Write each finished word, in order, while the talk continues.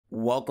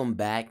Welcome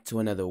back to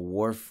another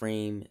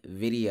Warframe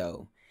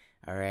video.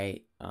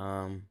 Alright.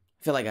 I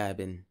feel like I've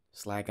been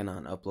slacking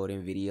on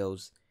uploading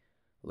videos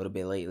a little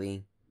bit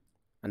lately.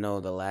 I know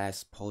the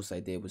last post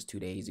I did was 2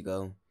 days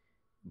ago,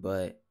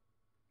 but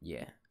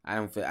yeah,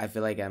 I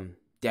feel like I'm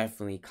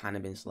definitely kind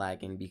of been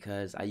slacking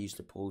because I used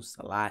to post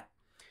a lot,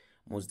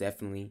 most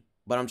definitely.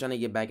 But I'm trying to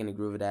get back in the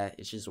groove of that.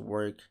 It's just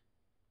work.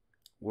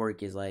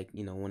 Work is like,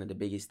 one of the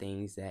biggest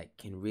things that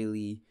can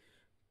really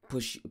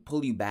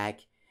pull you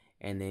back,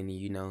 and then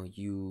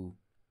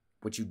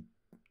what you've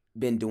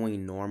been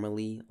doing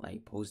normally,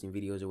 like posting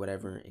videos or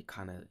whatever, it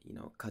kind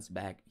of cuts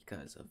back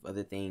because of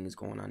other things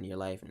going on in your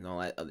life and all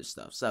that other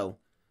stuff. So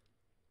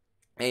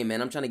hey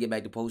man, I'm trying to get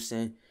back to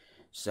posting.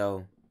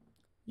 So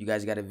you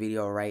guys got a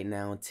video right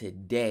now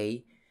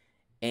today,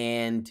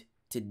 and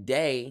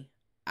today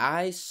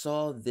I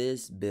saw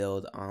this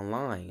build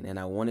online and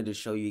I wanted to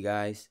show you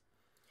guys,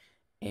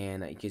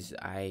 and because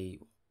I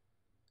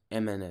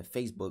am in a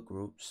Facebook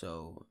group,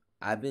 so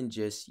I've been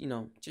just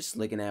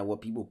looking at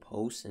what people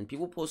post, and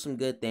people post some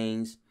good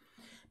things.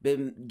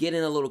 Been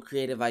getting a little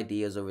creative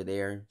ideas over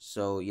there,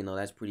 so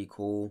that's pretty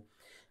cool.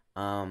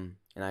 And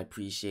I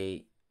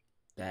appreciate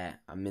that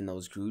I'm in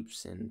those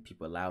groups and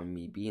people allowing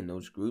me to be in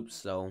those groups.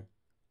 So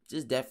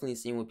just definitely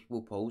seeing what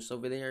people post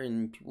over there,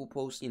 and people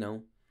post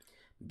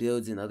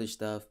builds and other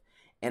stuff.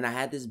 And I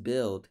had this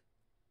build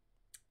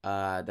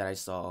that I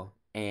saw,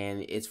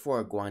 and it's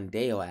for a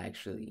Guandao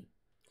actually,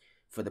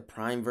 for the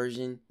Prime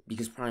version,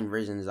 because Prime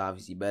version is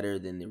obviously better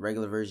than the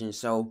regular version.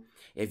 So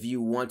if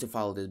you want to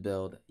follow this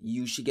build,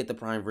 you should get the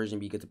Prime version,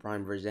 because the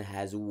Prime version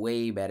has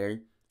way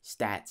better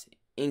stats,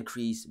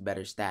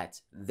 better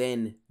stats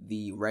than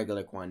the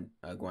regular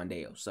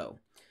Guandao. So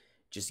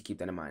just to keep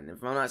that in mind.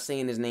 If I'm not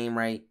saying his name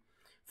right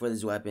for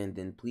this weapon,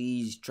 then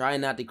please try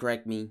not to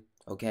correct me,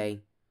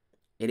 okay?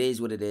 It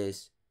is what it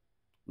is.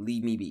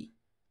 Leave me be.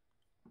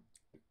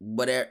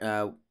 But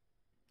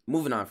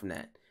moving on from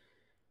that.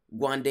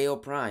 Guandao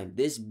Prime,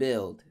 this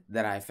build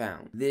that I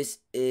found, this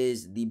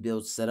is the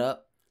build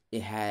setup.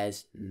 It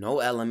has no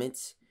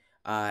elements,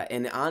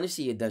 and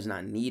honestly it does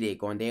not need it.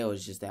 Guandao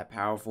is just that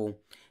powerful.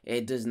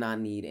 It does not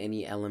need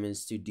any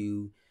elements to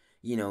do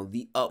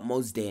the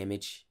utmost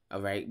damage,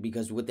 alright,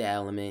 because with the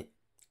element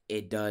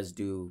it does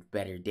do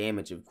better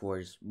damage, of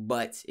course,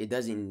 but it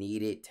doesn't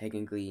need it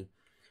technically.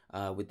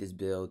 With this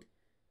build,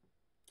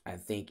 I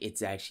think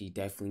it's actually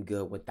definitely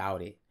good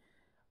without it.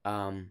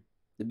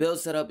 The build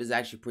setup is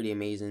actually pretty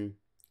amazing.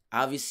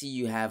 Obviously,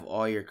 you have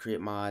all your crit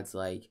mods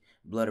like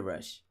Blood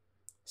Rush,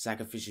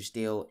 Sacrificial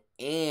Steel,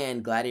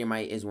 and Gladiator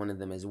Might is one of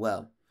them as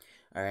well.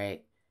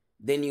 Alright.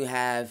 Then you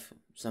have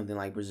something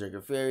like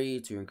Berserker Fury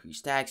to increase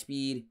attack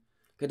speed.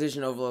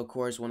 Condition Overload, of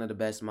course, one of the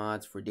best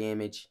mods for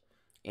damage.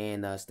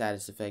 And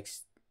status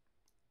effects,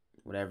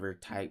 whatever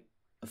type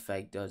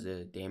effect does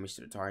the damage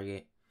to the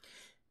target.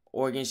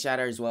 Organ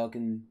Shatter as well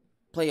can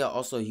play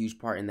also a huge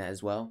part in that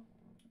as well.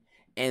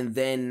 And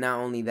then not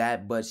only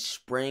that, but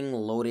Spring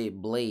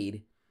Loaded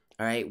Blade,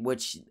 alright,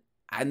 which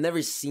I've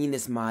never seen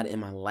this mod in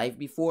my life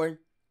before.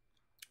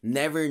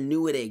 Never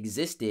knew it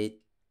existed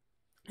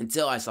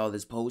until I saw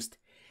this post.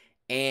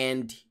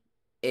 And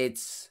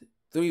it's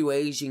 3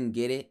 ways you can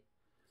get it.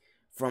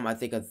 From, I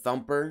think, a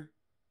thumper.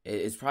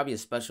 It's probably a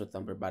special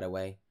thumper, by the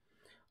way.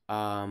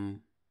 I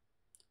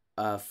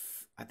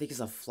think it's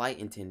a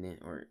flight attendant,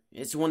 or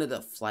it's one of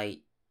the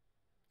flight.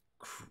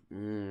 I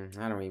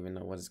don't even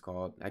know what it's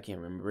called. I can't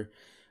remember.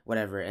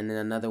 Whatever. And then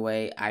another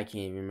way, I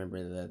can't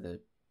remember the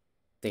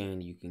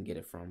thing you can get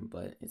it from,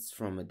 but it's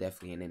from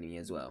definitely an enemy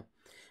as well.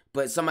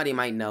 But somebody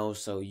might know,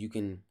 so you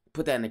can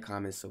put that in the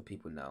comments so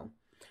people know.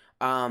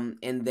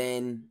 And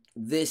then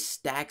this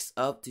stacks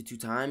up to 2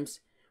 times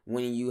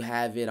when you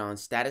have it on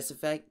status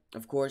effect.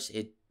 Of course,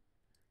 it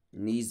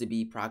needs to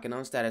be proccing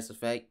on status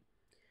effect.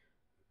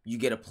 You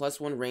get a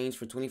 +1 range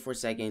for 24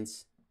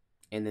 seconds,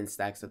 and then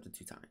stacks up to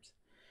 2 times.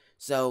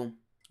 So,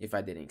 if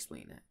I didn't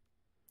explain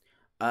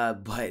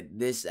that. But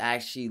this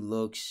actually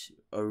looks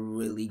a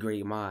really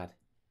great mod.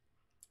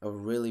 A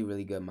really,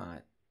 really good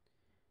mod.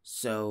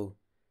 So,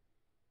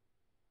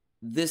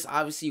 this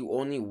obviously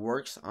only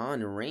works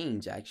on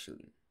range,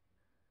 actually.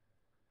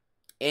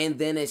 And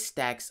then it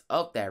stacks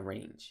up that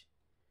range.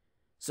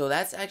 So,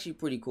 that's actually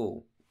pretty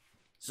cool.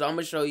 So, I'm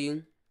going to show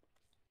you.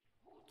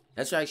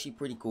 That's actually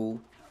pretty cool.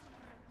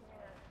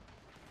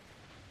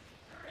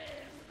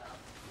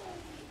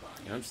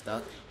 I'm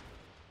stuck.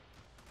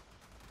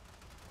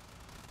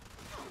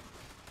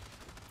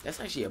 That's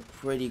actually a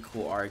pretty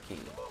cool arcane.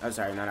 I'm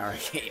sorry, not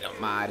arcane,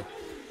 a mod.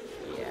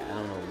 Yeah, I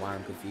don't know why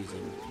I'm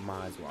confusing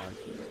mods with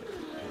arcanes.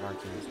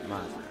 Arcanes with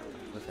mods.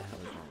 What the hell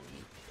is wrong with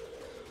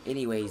me?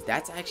 Anyways,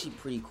 that's actually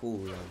pretty cool,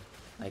 though.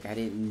 Like, I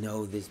didn't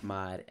know this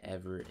mod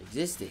ever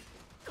existed.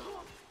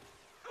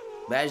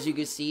 But as you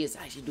can see, it's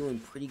actually doing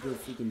pretty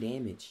good freaking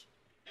damage.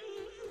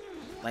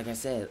 Like I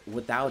said,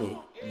 without it,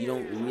 you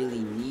don't really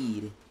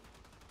need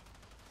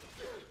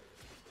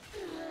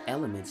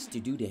elements to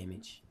do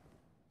damage.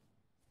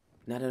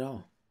 Not at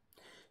all.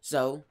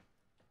 So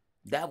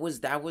that was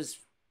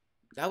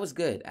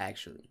good,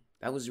 actually.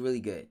 That was really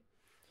good.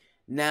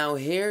 Now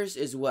here's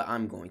is what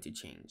I'm going to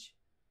change.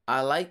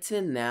 I like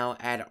to now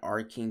add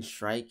Arcane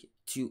Strike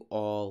to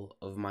all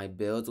of my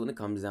builds when it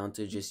comes down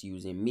to just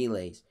using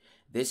melees.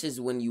 This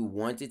is when you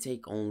want to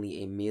take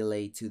only a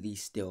melee to the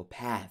still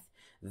path.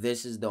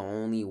 This is the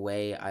only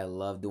way I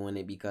love doing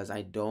it because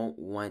I don't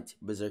want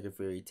Berserker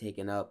Fury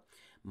taking up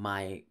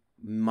my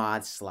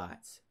mod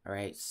slots.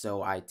 Alright,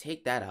 so I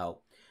take that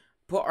out,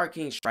 put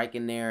Arcane Strike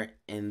in there,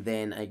 and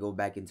then I go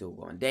back into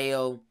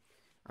Guandao.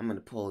 I'm going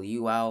to pull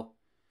you out.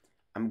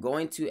 I'm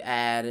going to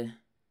add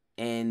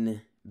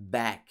in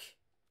back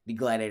the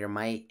Gladiator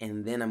Might,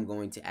 and then I'm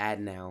going to add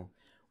now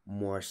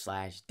more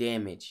slash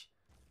damage.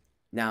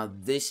 Now,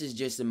 this is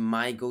just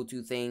my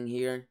go-to thing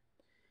here.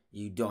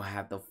 You don't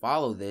have to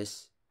follow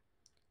this,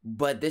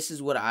 but this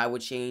is what I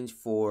would change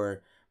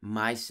for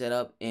my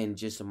setup and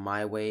just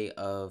my way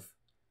of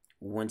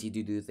wanting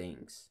to do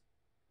things.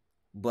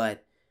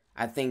 But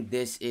I think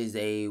this is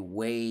a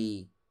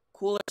way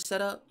cooler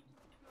setup,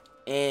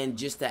 and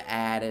just to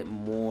add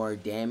more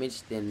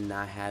damage than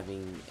not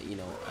having,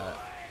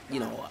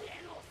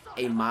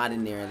 a mod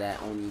in there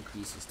that only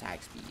increases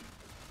attack speed,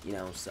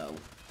 so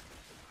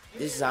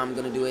this is how I'm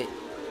gonna do it.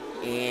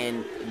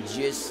 And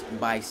just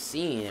by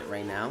seeing it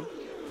right now,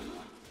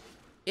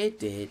 it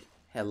did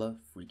hella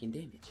freaking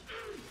damage.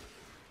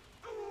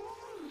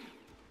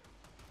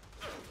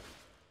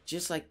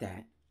 Just like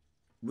that.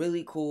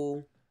 Really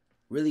cool,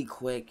 really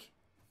quick,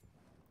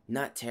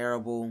 not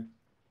terrible.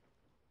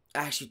 I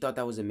actually thought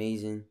that was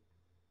amazing.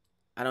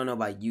 I don't know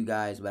about you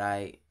guys, but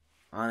I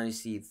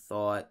honestly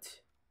thought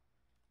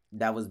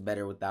that was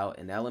better without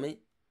an element.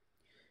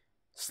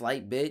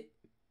 Slight bit.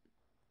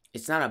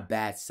 It's not a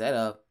bad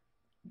setup,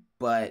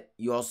 but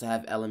you also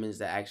have elements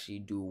that actually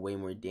do way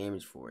more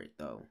damage for it,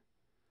 though.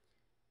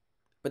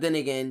 But then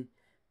again,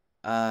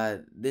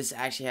 this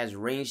actually has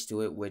range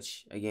to it,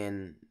 which,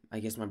 again, I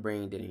guess my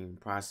brain didn't even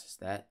process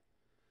that.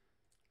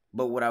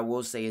 But what I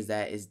will say is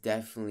that it's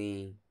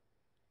definitely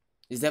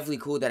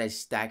cool that it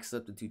stacks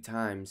up to 2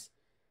 times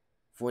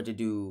for it to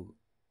do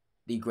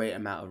the great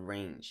amount of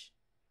range.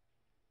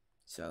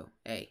 So,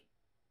 hey,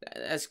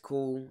 that's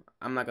cool.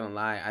 I'm not gonna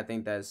lie. I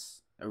think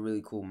that's a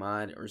really cool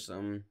mod or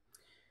something.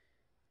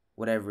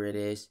 Whatever it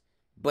is.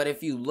 But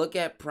if you look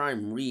at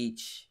Prime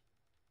Reach,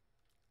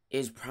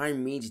 is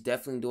Prime Reach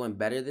definitely doing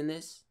better than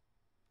this?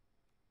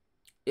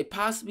 It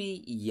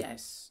possibly,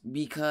 yes.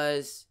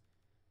 Because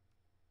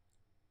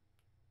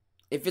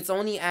if it's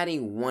only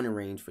adding 1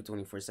 range for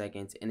 24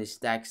 seconds and it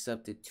stacks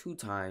up to 2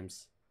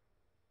 times,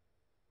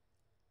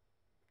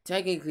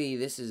 technically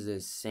this is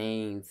the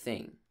same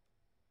thing.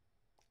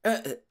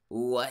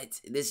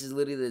 What? This is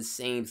literally the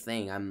same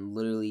thing. I'm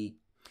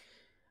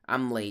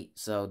late,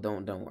 so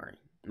don't worry.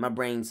 My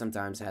brain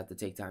sometimes has to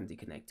take time to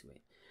connect to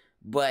it.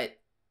 But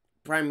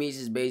Prime Reach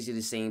is basically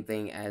the same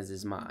thing as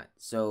this mod.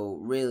 So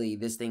really,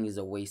 this thing is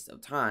a waste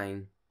of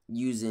time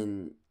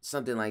using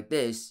something like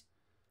this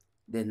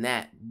than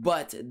that.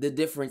 But the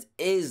difference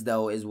is,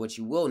 though, is what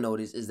you will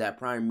notice is that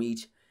Prime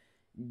Reach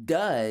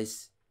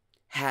does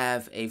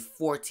have a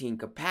 14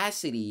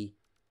 capacity,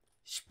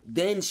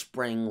 then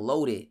spring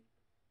loaded.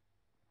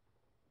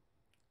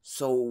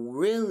 So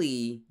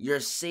really, you're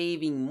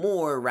saving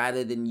more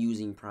rather than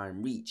using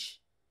Prime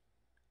Reach.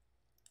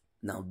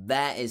 Now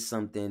that is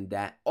something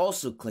that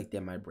also clicked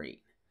in my brain.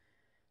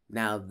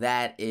 Now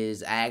that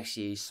is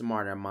actually a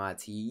smarter mod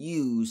to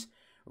use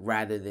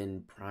rather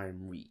than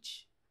Prime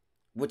Reach.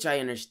 Which I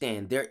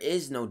understand. There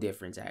is no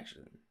difference,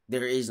 actually.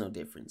 There is no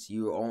difference.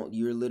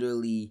 You're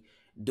literally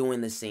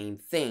doing the same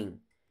thing.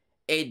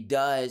 It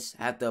does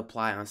have to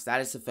apply on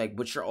status effect,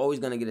 but you're always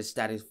going to get a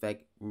status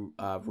effect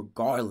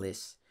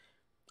regardless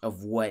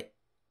of what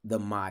the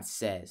mod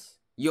says.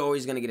 You're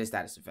always going to get a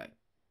status effect.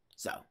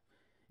 So,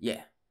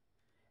 yeah.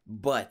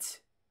 But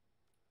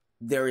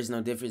there is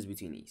no difference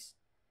between these.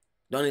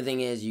 The only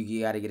thing is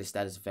you got to get a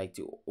status effect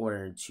in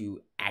order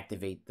to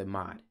activate the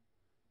mod.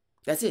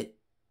 That's it.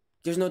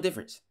 There's no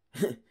difference.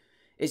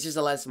 It's just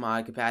a less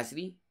mod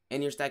capacity,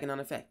 and you're stacking on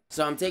effect.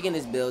 So I'm taking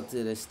this build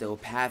to the still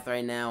path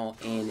right now,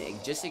 and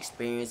just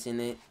experiencing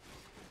it,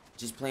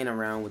 just playing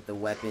around with the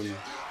weapon.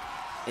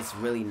 It's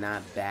really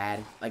not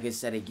bad. Like I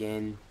said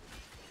again,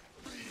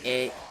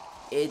 it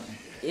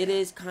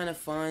is kind of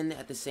fun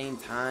at the same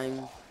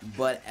time,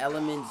 but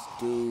elements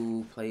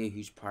do play a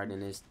huge part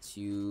in this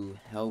to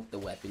help the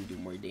weapon do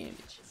more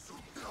damage.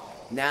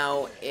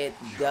 Now it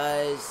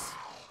does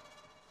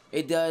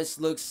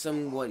look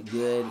somewhat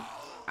good.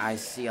 I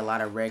see a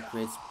lot of red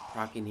crits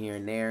proccing here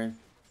and there.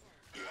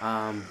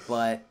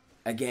 But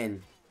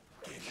again,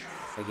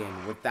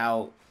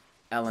 without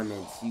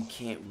elements, you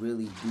can't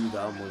really do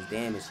the utmost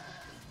damage.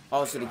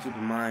 Also to keep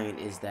in mind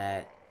is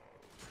that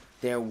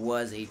there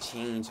was a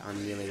change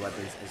on melee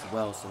weapons as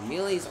well. So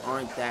melees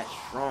aren't that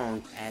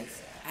strong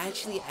as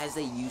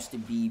they used to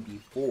be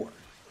before.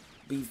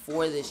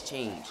 Before this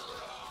change.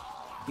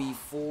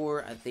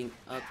 Before, I think,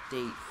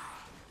 update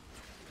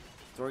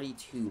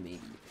 32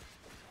 maybe.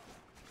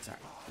 Sorry,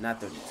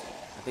 not 32.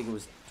 I think it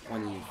was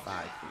 25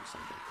 or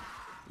something.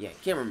 Yeah,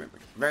 can't remember.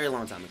 Very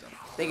long time ago.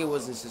 I think it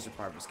was when Sister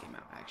Parvis came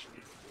out, actually.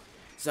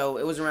 So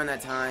it was around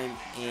that time,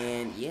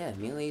 and yeah,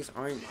 melees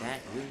aren't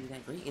really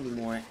that great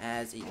anymore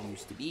as it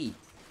used to be.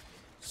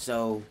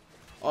 So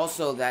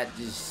also that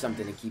is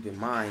something to keep in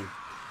mind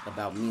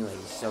about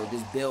melees. So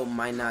this build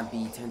might not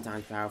be 10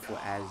 times powerful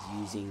as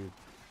using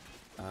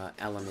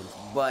elements,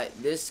 but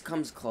this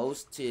comes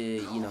close to,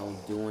 you know,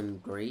 doing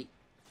great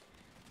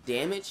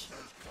damage.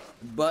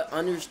 But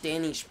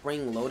understanding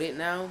spring loaded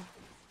now,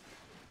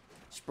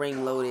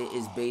 spring loaded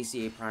is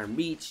basically a prime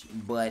reach,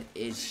 but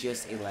it's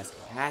just a less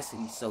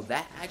capacity. So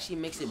that actually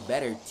makes it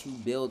better to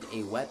build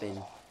a weapon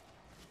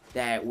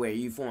that where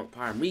you form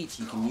prime reach,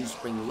 you can use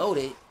spring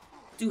loaded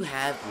to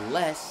have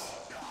less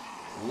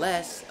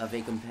of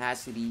a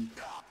capacity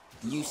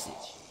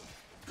usage.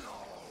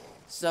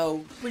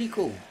 So pretty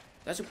cool.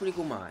 That's a pretty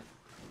cool mod,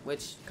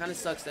 which kind of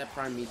sucks that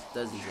prime reach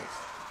does exist.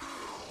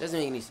 Doesn't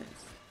make any sense.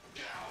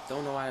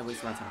 Don't know why I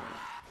waste my time on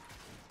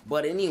it.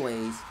 But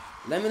anyways,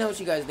 let me know what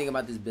you guys think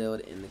about this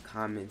build in the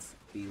comments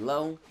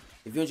below.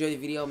 If you enjoyed the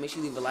video, make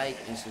sure you leave a like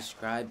and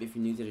subscribe if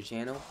you're new to the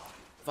channel.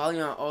 Follow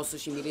me on all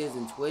social medias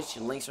and Twitch.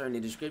 Links are in the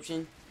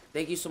description.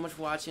 Thank you so much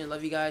for watching.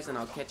 Love you guys, and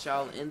I'll catch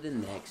y'all in the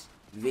next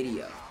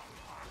video.